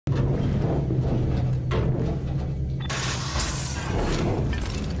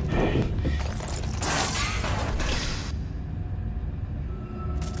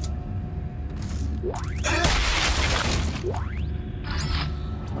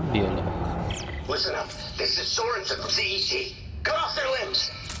Listen up. This is Sorensen from CEC. Cut off their limbs.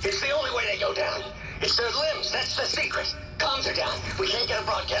 It's the only way they go down. It's their limbs. That's the secret. Comms are down. We can't get a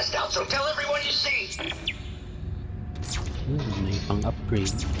broadcast out, so tell everyone you see. May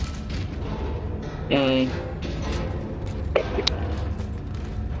pang-upgrade.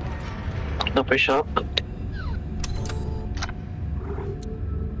 Upper shock.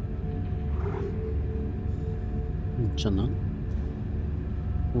 Diyan na.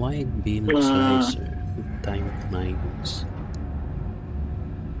 Wide beam slicer with timed mines.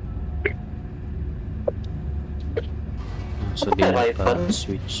 So di na pa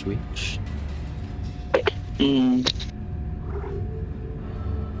switch.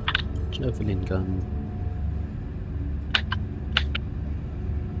 Javelin gun.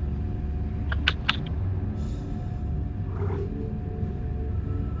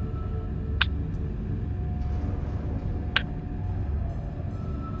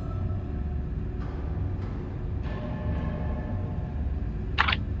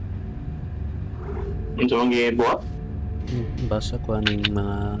 Ito ang gibuhat? Basta ko ano yung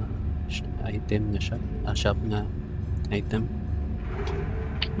mga item na shop. Shop nga item.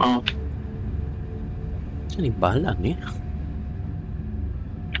 Saan yung bala eh?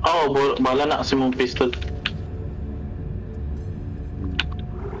 Bala na kasi mong pistol.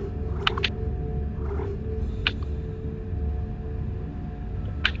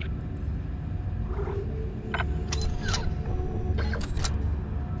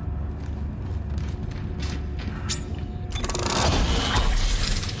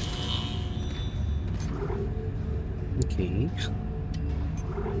 Okay.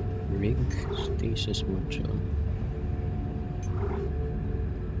 Rig stasis module.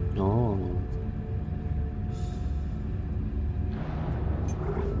 Oh.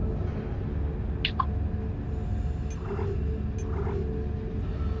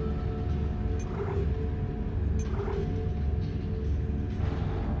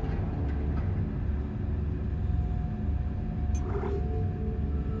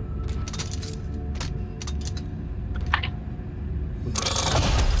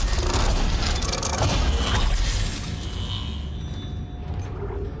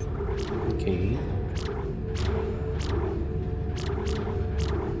 Okay.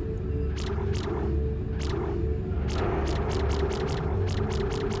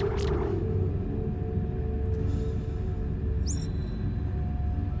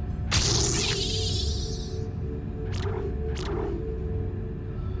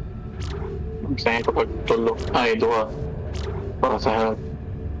 Saan ko pagtulog? Ay, duha. Para sa health.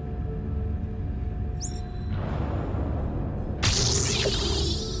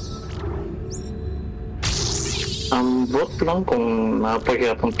 Bot lang kung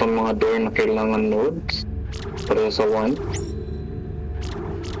napagyapon itong mga door na kailangan nodes para sa 1.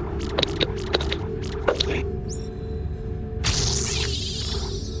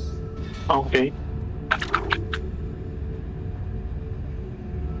 Okay.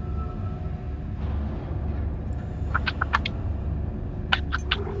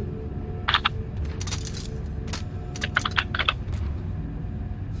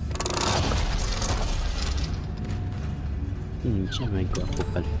 Siya may gwapo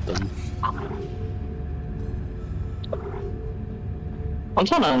paliton. Ano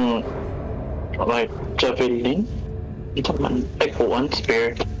saan ang right javelin? Ito man, ay kuwan,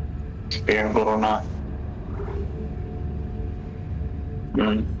 spear guro na.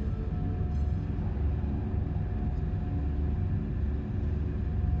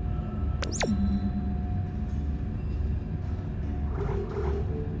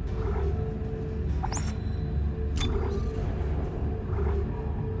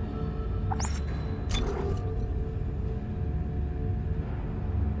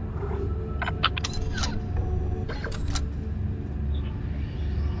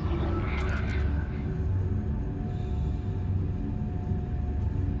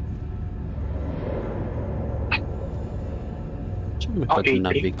 May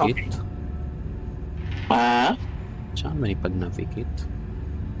pag-navigate. Saan may pag-navigate?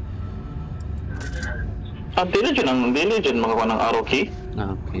 Dili dyan makakuha ng arrow key.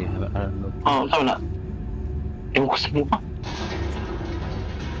 Okay, arrow key. Sama na. Ewan ko sa mukha.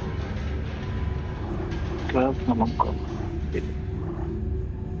 Grab naman ko.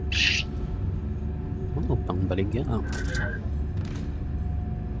 Pangbaligyan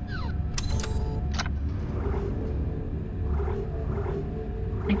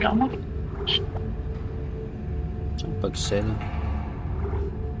Ikaw saan pag-sell?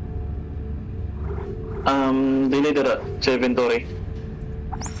 Dili dara sa inventory.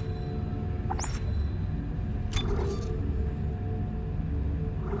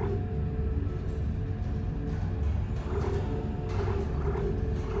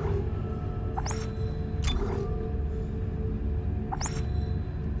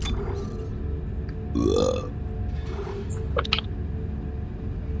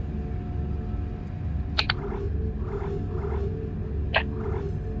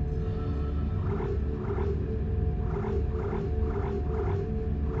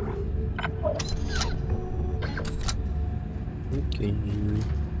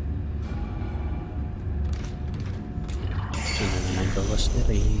 Nagawas na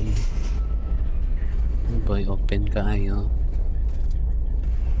rin. Boy, open kayo.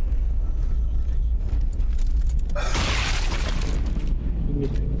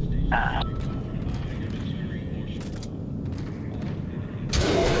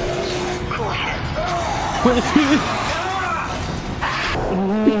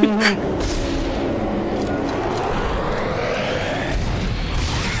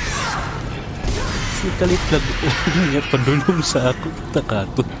 Kalit lang niya padulong sa ako.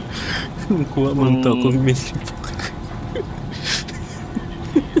 Takato. Kuha man to akong misipok.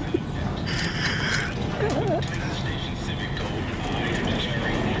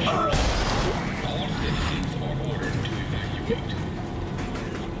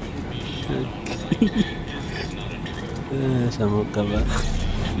 Sama ka ba?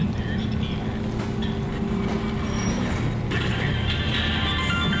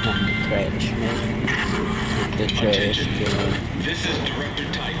 Trash man. The trash can. This is Director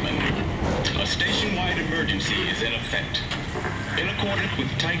Titan. A station-wide emergency is in effect. In accordance with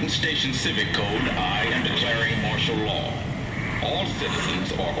Titan Station Civic Code, I am declaring martial law. All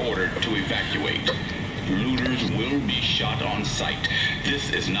citizens are ordered to evacuate. Looters will be shot on sight. This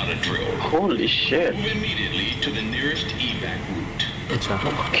is not a drill. Holy shit. Move immediately to the nearest evac route.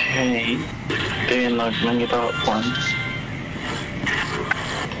 Okay. Then like many about once.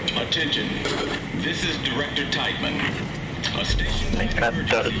 Attention. This is Director Titan. A station Like that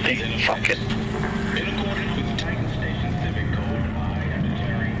dirty. Fuck it. In accordance with Titan Station Civic Code, I am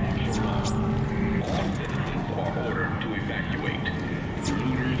declaring martial law. All citizens are ordered to evacuate.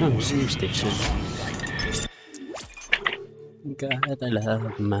 Looters Same station. Gotta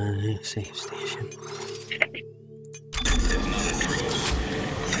love my safe station. It's not a drill.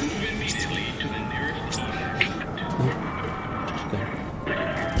 Move immediately to the nearest evac route.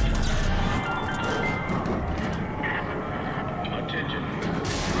 Attention.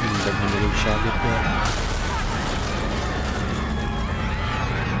 Nagmamalig siya dito.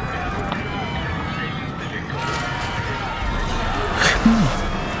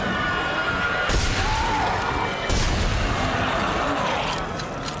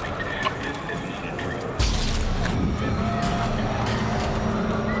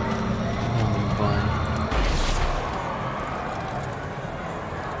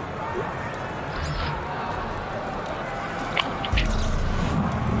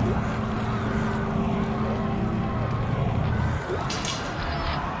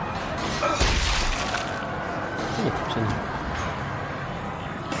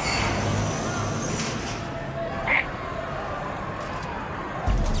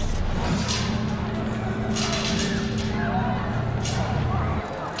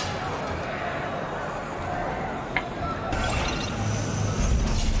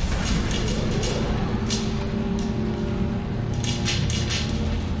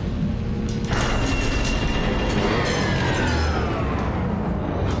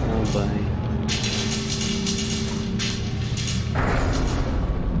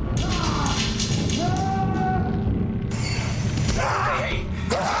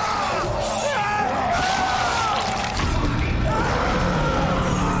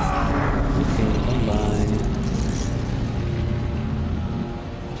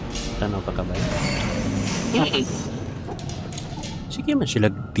 Sige man sila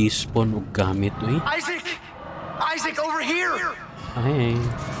despawn o gamit eh. Isaac! Isaac, over here! Ay,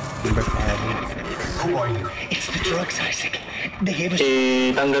 number 5. Who are you? It's the drugs, Isaac. They gave us...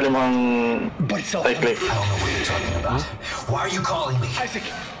 Tanggalin mo ang But it's all... right click. I don't know what you're talking about. Why are you calling me? Isaac!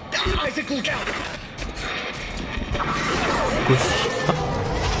 Isaac, look out!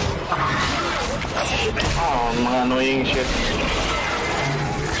 Oh, mga annoying shit.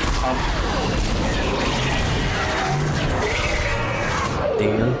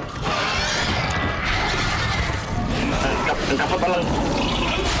 Damn. Ang kapal pa lang.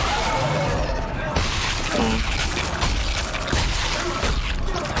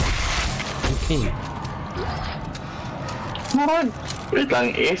 Okay. Marag. Wait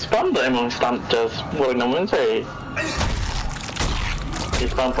lang, i-spam ba yung mga stunt just? Huwag naman siya eh.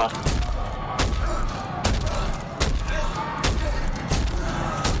 I-spam pa.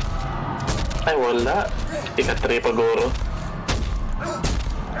 Ay wala. Ika-3 paguro.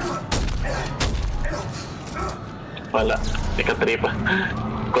 Wala. Ika-3 pa.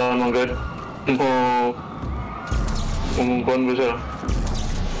 Kung anong good. Umungkuhan mo siya.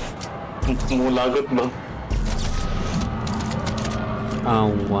 Mulagot ba?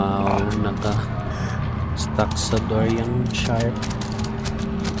 Oh wow, naka-stuck sa door yung sharp.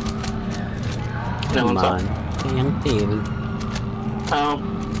 Naman sa? Naman. Yung tail.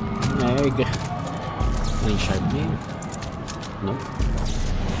 Ay, sharp na yun. No.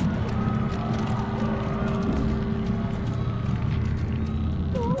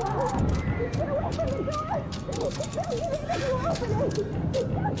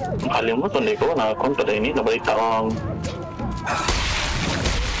 Kalimutan ko na kontra ini nabalita ko ang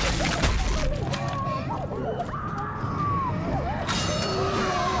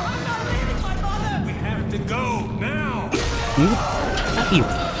We have to go now. Ayaw.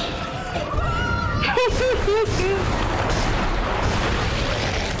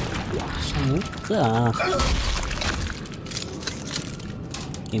 Samuka.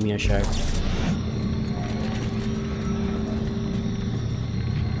 Give me a shark.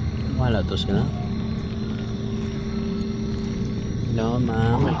 Wala to sila. Hello,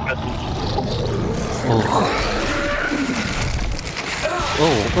 ma'am. Oh.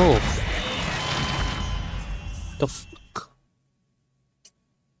 Oh. The fuck?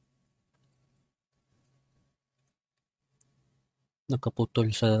 Nakaputol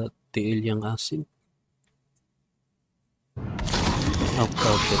sa tiil yung asin. Oh,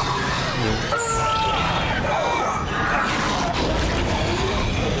 shit.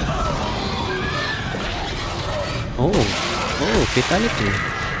 Oh, fatality.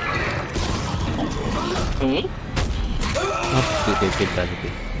 Oh, fatality.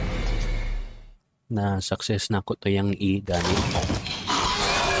 Na success na ko to yung i-gani.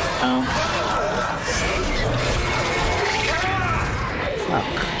 Fuck.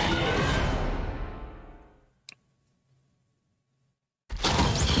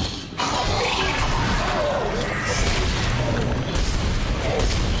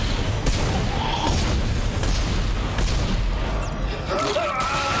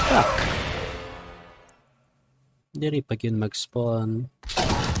 Diri pag yun mag-spawn.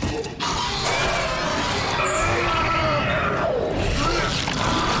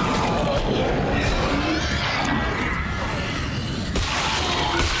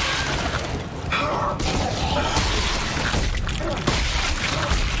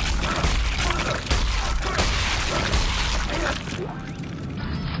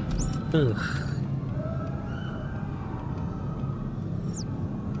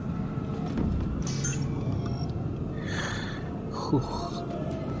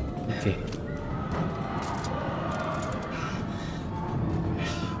 Okay.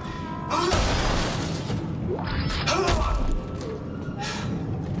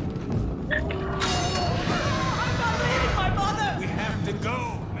 We have to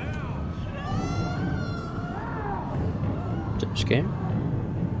go now. Jump scare.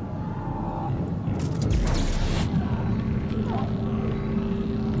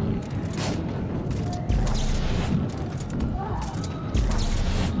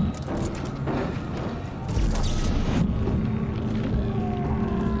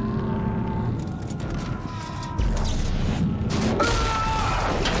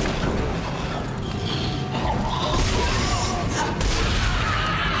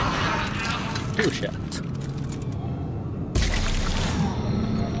 Shot.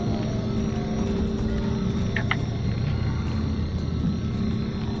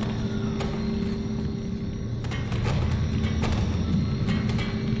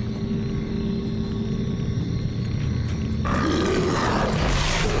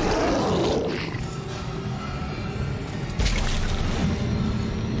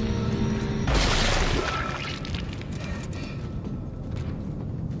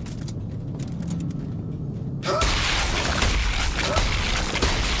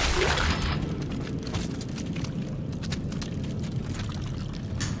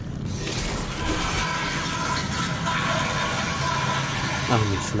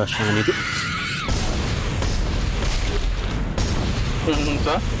 May flash nga nito.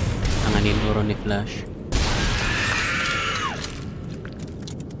 Sa? Ang aninuro ni flash.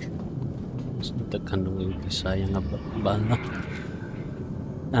 Tagkan nung yung sayang nga bala.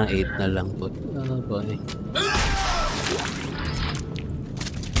 8 na lang po. Oh boy.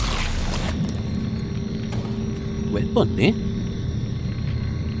 Weapon eh?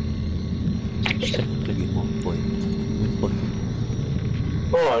 Step lagi mo point. Weapon.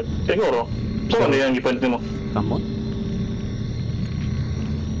 Oh, siguro. Saan na yung ipunti mo? Come on.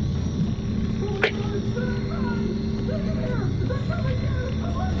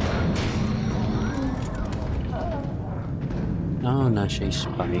 Oh, na siya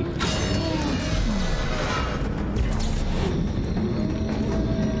spike.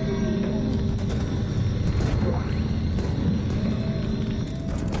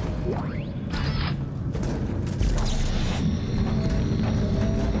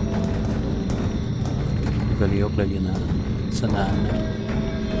 Galiyok lagi na sanaan.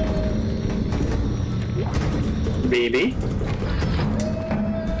 Baby?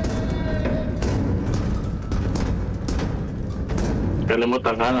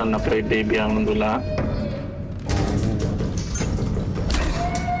 Kalimutan ka na na-play baby ang dula.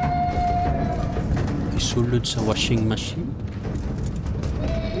 Isulod sa washing machine.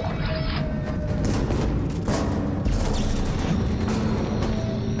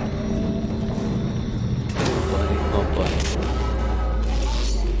 Opa.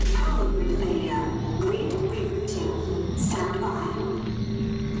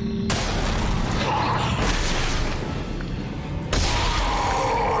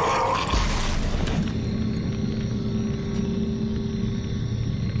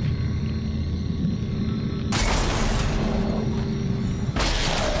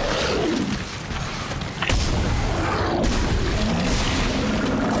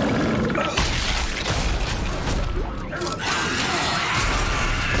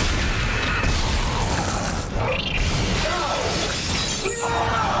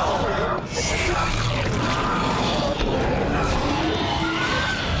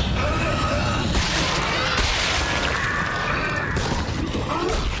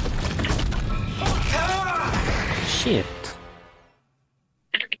 Shit.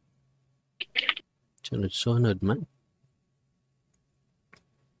 Sunod-sunod man.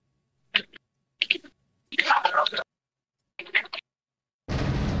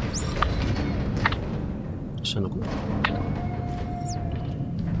 Saan ako?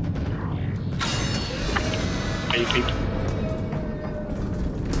 Baby.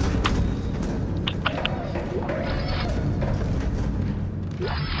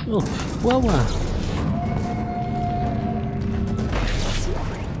 Oh, wawa.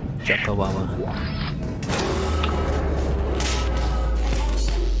 Tsaka wawa.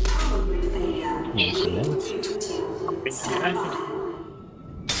 Yes, left.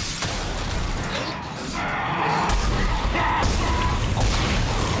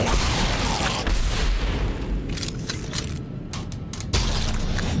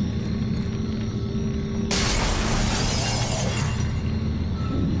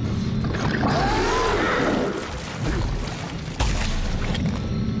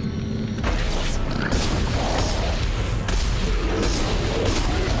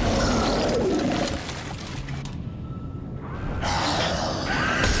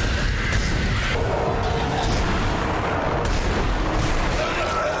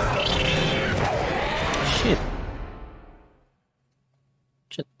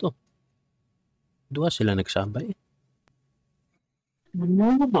 Chat to. Dua sila nagsabay.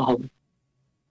 Wow.